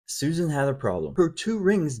Susan had a problem. Her two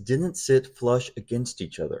rings didn't sit flush against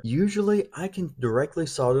each other. Usually, I can directly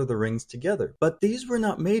solder the rings together, but these were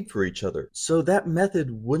not made for each other, so that method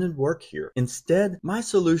wouldn't work here. Instead, my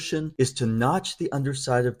solution is to notch the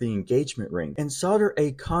underside of the engagement ring and solder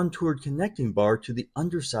a contoured connecting bar to the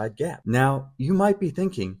underside gap. Now, you might be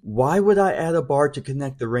thinking, why would I add a bar to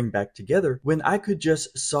connect the ring back together when I could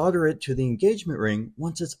just solder it to the engagement ring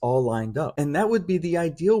once it's all lined up? And that would be the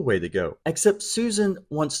ideal way to go. Except Susan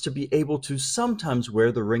wants to be able to sometimes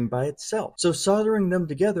wear the ring by itself, so soldering them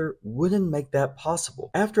together wouldn't make that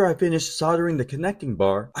possible. After I finish soldering the connecting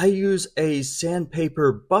bar, I use a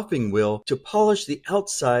sandpaper buffing wheel to polish the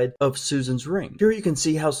outside of Susan's ring. Here you can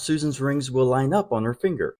see how Susan's rings will line up on her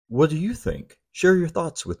finger. What do you think? Share your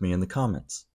thoughts with me in the comments.